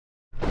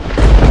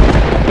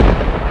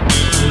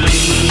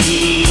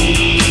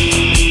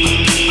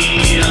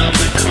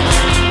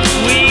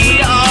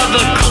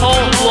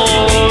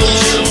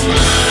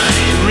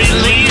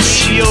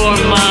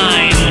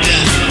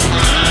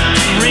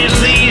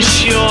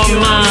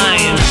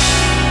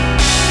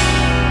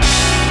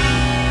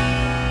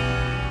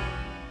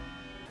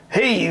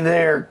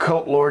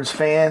Cult Lords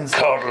fans.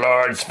 Cult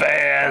Lords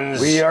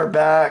fans. We are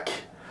back.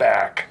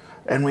 Back.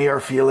 And we are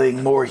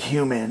feeling more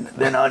human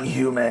than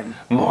unhuman.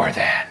 More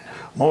than.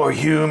 More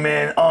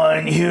human,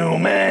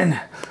 unhuman.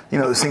 You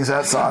know who sings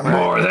that song, right?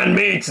 More than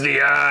meets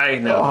the eye.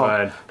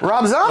 No,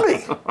 Rob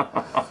Zombie.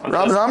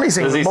 Rob Zombie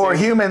sings more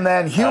human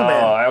than human.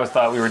 Oh, I always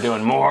thought we were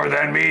doing more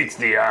than meets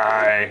the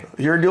eye.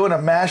 You're doing a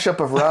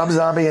mashup of Rob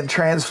Zombie and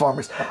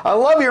Transformers. I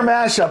love your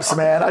mashups,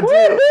 man. I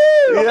do.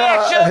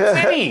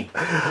 Mashup City.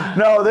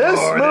 No, this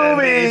More than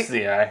movie. meets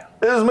the eye.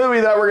 This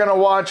movie that we're gonna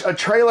watch a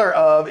trailer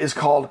of is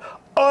called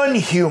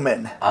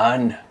Unhuman.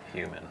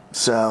 Unhuman.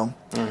 So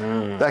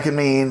that can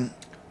mean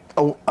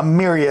a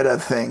myriad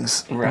of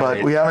things,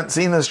 but we haven't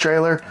seen this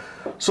trailer,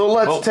 so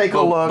let's take a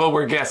look. But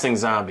we're guessing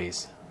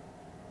zombies.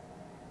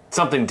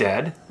 Something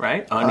dead,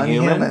 right?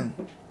 Unhuman.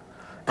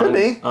 Could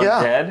be,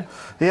 undead.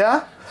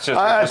 Yeah.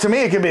 To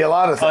me, it could be a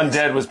lot of things.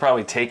 Undead was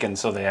probably taken,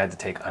 so they had to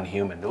take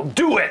unhuman. They'll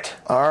do it.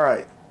 All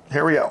right,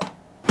 here we go.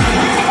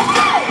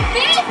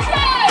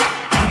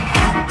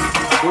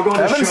 We're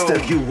going to show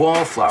you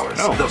wallflowers,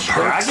 the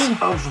perks dragon?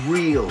 of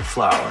real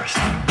flowers.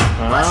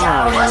 Watch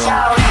out, watch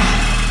out.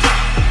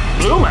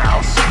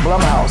 Blumhouse.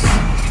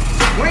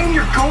 Wayne,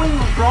 you're going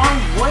the wrong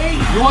way.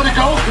 You want to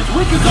go? Because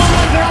we can go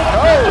right now.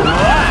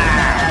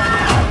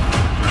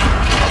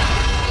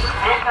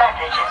 This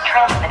message is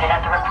transmitted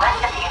at the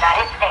request of the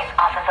United States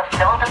Office of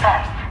Civil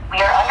Defense.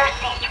 We are under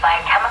siege by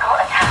a chemical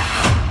attack.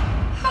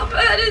 How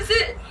bad is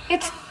it?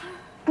 It's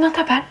not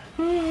that bad.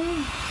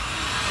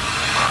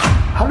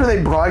 How do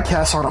they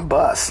broadcast on a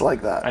bus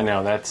like that? I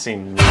know, that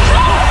seemed...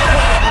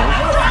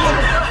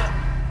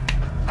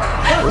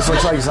 This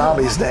looks like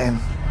zombies, Dane.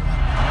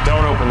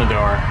 Don't open the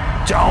door.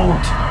 Don't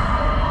open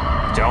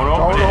it. Don't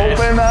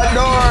open that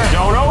door.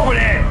 Don't open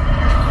it.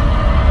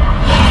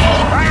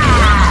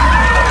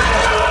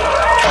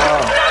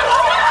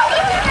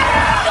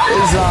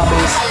 It's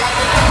zombies.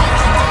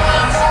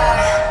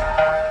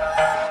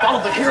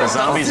 The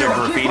zombies are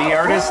graffiti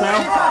artists now? I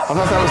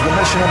thought that was the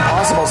Mission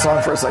Impossible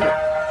song for a second.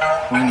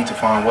 We need to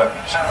find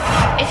weapons.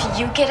 If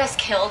you get us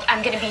killed,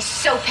 I'm gonna be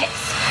so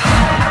pissed.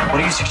 What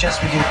do you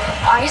suggest we do?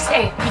 I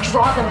say we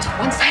draw them to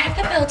one side of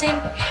the building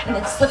and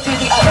then slip through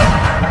the other.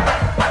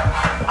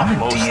 I'm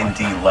a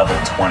D&D level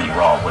 20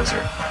 raw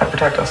wizard.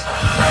 Protect us.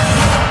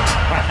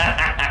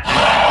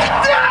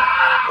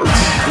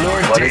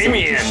 Lord What is it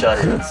Damien. with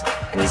shut-ins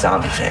and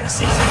zombie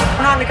fantasies?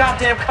 We're not in the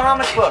goddamn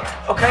comic book,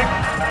 okay?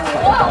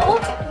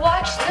 Whoa!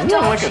 Watch the Isn't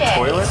that dog like shit. a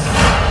toilet?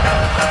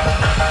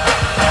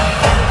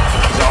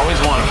 There's always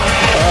one of them.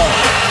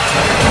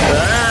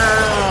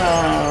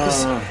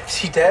 Is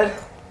he dead?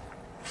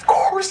 Of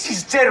course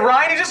he's dead,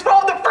 Ryan. He just fell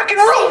off the freaking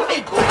roof.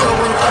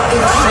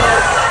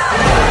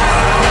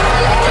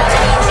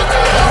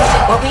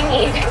 What we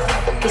need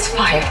is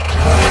fire.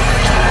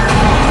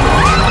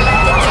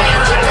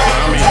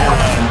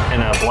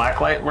 In a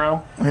blacklight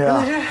room?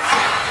 Yeah.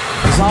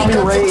 Zombie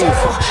rave.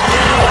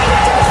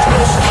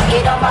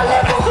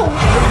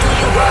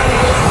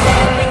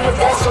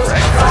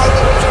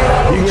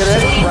 You get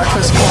it?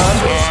 Breakfast Club.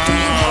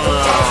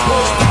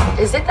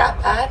 Is it that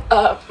bad?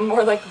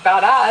 More like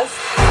badass.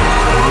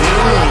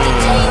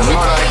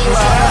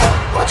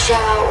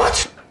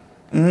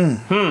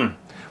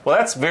 Well,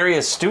 that's very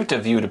astute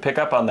of you to pick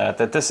up on that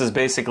this is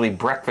basically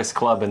Breakfast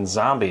Club and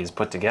zombies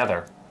put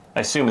together. I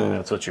assume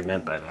that's what you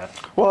meant by that.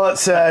 Well, it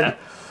said,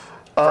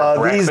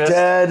 these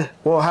dead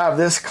will have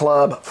this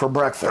club for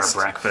breakfast.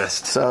 For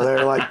breakfast. So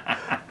they're like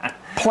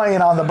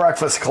playing on the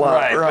Breakfast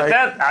Club,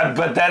 right?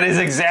 But that is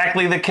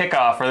exactly the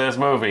kickoff for this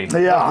movie.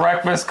 Yeah. The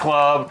Breakfast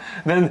Club.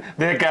 Then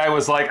that guy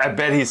was like, I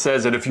bet he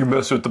says that if you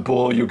mess with the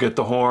bull, you get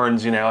the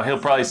horns. You know, he'll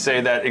probably say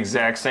that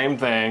exact same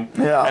thing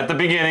at the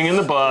beginning in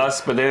the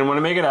bus, but they didn't want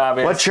to make it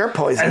obvious. What's your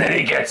poison? And then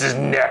he gets his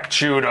neck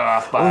chewed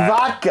off by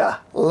vodka,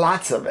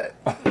 lots of it.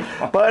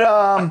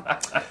 But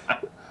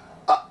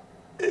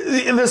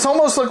this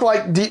almost looked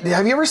like.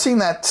 Have you ever seen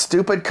that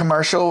stupid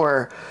commercial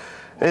where?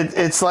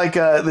 It's like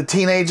the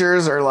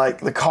teenagers are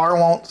like, the car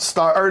won't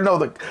start, or no,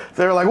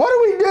 they're like, what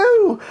do we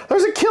do?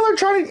 There's a killer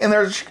trying to, and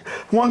there's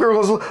one girl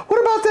goes, what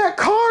about that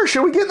car?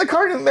 Should we get in the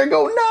car? And they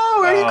go,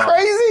 no, are you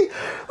crazy?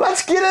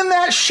 Let's get in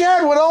that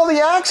shed with all the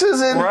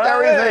axes and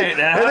everything.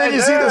 And then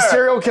you see the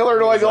serial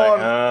killer like going,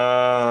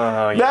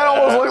 that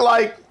almost looked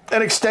like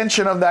an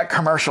extension of that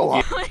commercial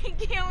line. Why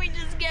can't we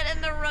just get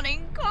in the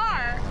running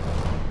car?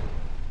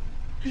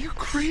 Are you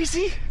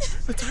crazy?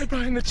 Let's hide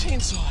behind the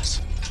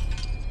chainsaws.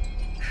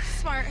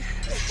 Smart.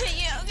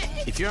 Yeah,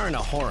 okay. If you're in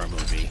a horror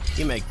movie,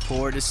 you make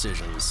poor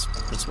decisions.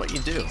 That's what you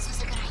do.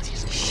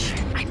 Shh,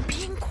 I'm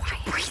being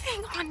quiet.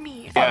 Breathing on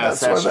me. Yes,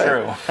 that's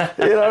true.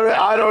 You know,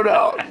 I don't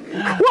know.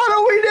 What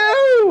do we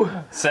do?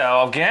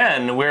 So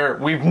again,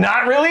 we've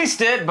not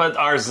released it, but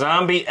our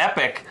zombie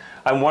epic.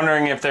 I'm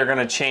wondering if they're going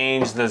to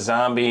change the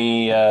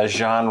zombie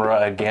genre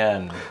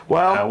again.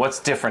 Well, what's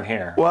different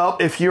here? Well,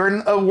 if you're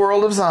in a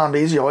world of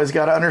zombies, you always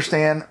got to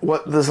understand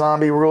what the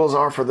zombie rules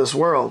are for this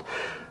world.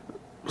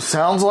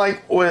 Sounds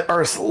like,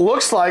 or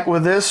looks like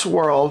with this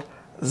world,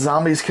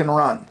 zombies can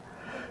run.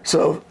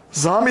 So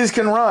Zombies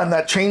can run.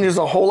 That changes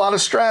a whole lot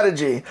of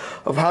strategy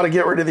of how to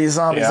get rid of these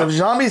zombies. Yeah. If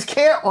zombies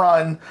can't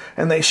run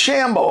and they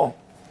shamble,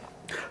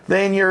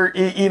 then you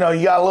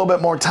got a little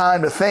bit more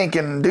time to think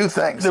and do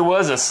things. There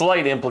was a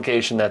slight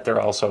implication that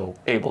they're also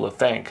able to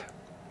think.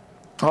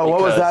 Oh,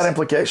 what was that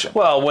implication?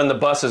 Well, when the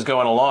bus is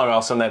going along, all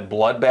of a sudden that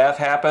bloodbath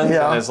happens,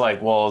 Yeah. and it's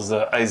like, well, is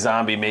a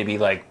zombie maybe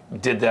like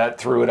did that,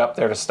 threw it up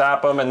there to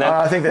stop him, and then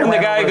I think when the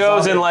ran guy over a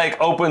goes zombie. and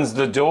like opens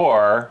the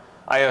door,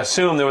 I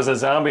assume there was a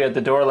zombie at the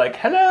door, like,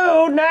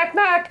 "Hello, knock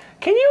knock,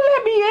 can you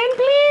let me in,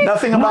 please?"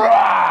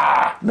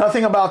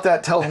 Nothing about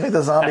that tells me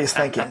the zombie's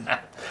thinking.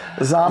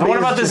 The zombie. But what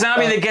about is the just,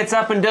 zombie that gets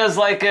up and does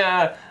like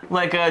a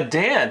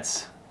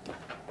dance?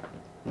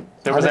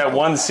 There was that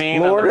one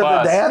scene Lord on the of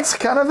bus. the Dance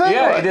kind of thing?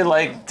 Yeah, What? he did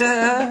like.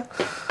 Duh.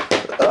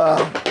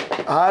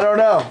 I don't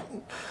know.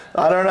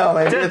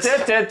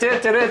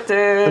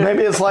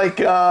 Maybe it's like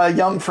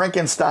Young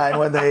Frankenstein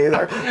when they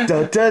are putting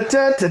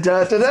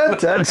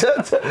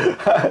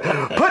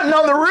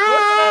on the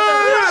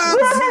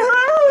roots.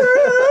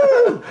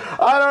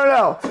 I don't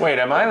know. Wait,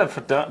 am I the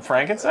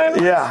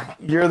Frankenstein? Yeah,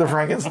 you're the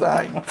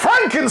Frankenstein.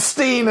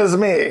 Frankenstein is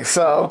me.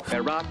 So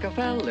Where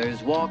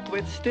Rockefellers walk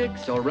with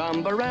sticks or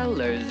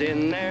umbrellas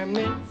in their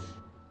midst.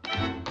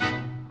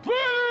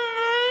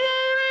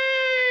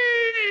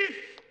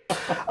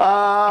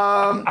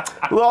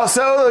 well,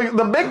 so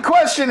the big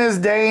question is,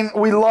 Dane,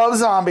 we love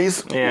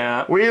zombies.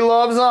 Yeah. We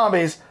love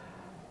zombies.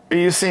 Are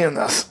you seeing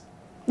this?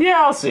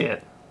 Yeah, I'll see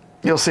it.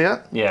 You'll see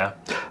it? Yeah.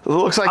 It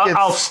looks like it's...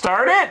 I'll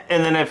start it,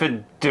 and then if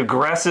it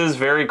digresses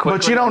very quickly...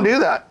 But you don't do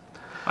that.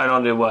 I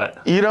don't do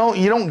what? You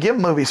don't give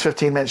movies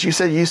 15 minutes. You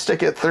said you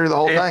stick it through the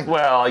whole thing.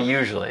 Well,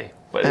 usually.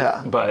 But,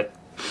 Yeah. But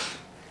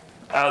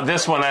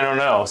this one, I don't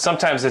know.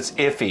 Sometimes it's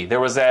iffy. There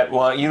was that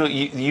one...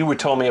 You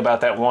told me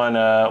about that one...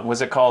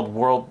 was it called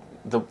World...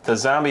 The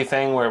zombie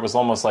thing where it was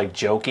almost like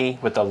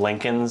jokey with the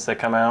Lincolns that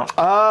come out.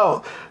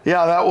 Oh,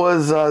 yeah, that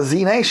was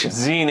Z Nation.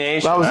 Z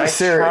Nation. That was a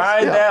series. I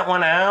tried yeah. that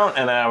one out,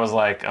 and I was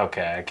like,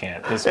 okay, I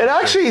can't. It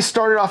actually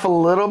started off a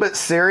little bit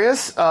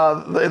serious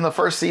in the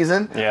first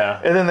season. Yeah.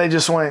 And then they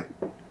just went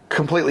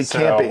completely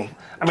campy.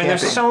 I mean,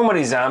 there's so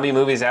many zombie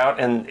movies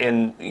out,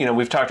 and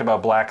we've talked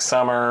about Black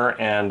Summer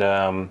and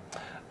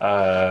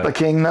The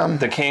Kingdom.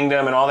 The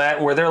Kingdom and all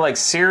that, where they're like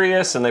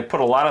serious and they put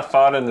a lot of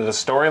thought into the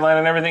storyline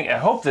and everything. I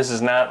hope this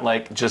is not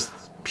like just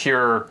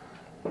pure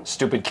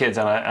stupid kids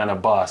on a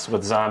bus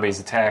with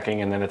zombies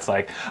attacking, and then it's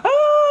like,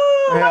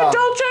 oh, my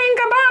Dolce &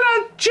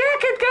 Gabbana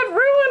jacket got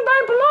ruined by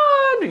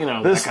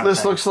blood.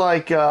 This looks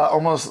like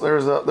almost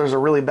there's a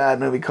really bad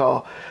movie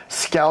called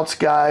Scout's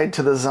Guide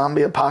to the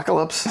Zombie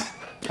Apocalypse.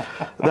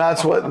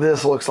 That's what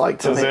this looks like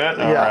to me. Is it?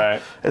 All yeah.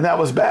 right. And that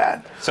was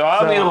bad. So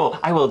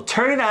I will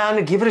turn it on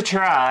to give it a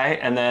try,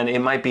 and then it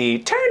might be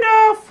turned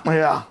off.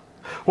 Yeah.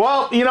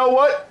 Well, you know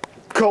what?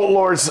 Cult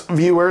Lords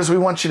viewers, we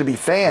want you to be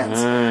fans.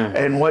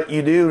 And what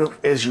you do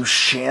is you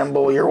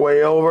shamble your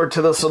way over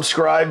to the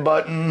subscribe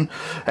button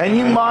and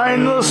you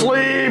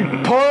mindlessly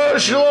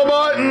push the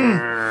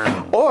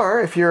button.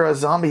 Or if you're a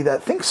zombie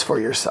that thinks for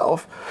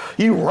yourself,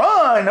 you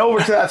run over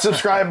to that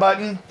subscribe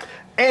button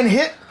and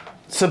hit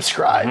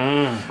subscribe.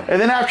 And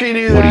then after you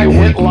do that,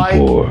 hit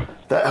like.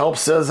 That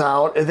helps us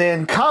out. And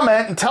then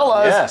comment and tell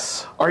us,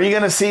 Yes. Are you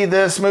going to see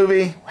this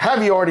movie?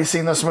 Have you already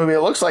seen this movie?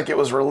 It looks like it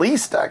was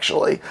released,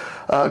 actually,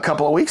 a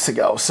couple of weeks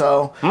ago.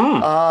 So,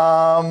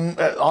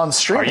 on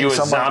streaming Are you a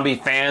somewhere. zombie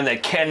fan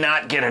that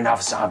cannot get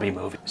enough zombie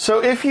movies?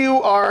 So if you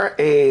are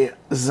a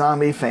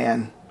zombie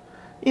fan,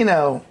 you're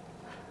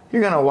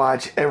going to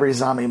watch every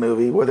zombie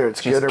movie, whether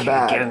it's good or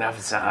bad. Can't get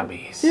enough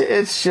zombies.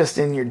 It's just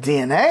in your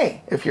DNA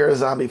if you're a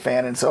zombie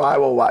fan. And so I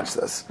will watch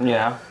this.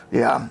 Yeah.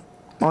 Yeah.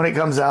 When it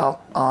comes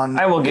out on...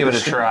 I will give it a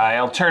try.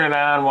 I'll turn it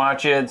on,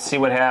 watch it, see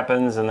what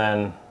happens, and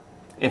then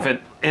if it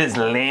is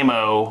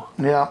lame-o,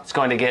 it's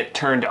going to get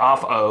turned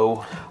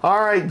off-o. All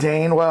right,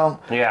 Dane.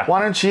 Well,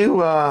 why don't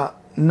you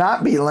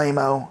not be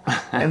lame-o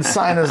and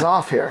sign us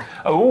off here?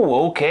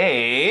 Oh,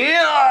 okay.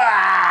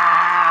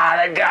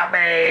 That got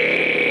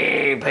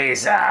me.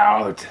 Peace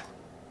out.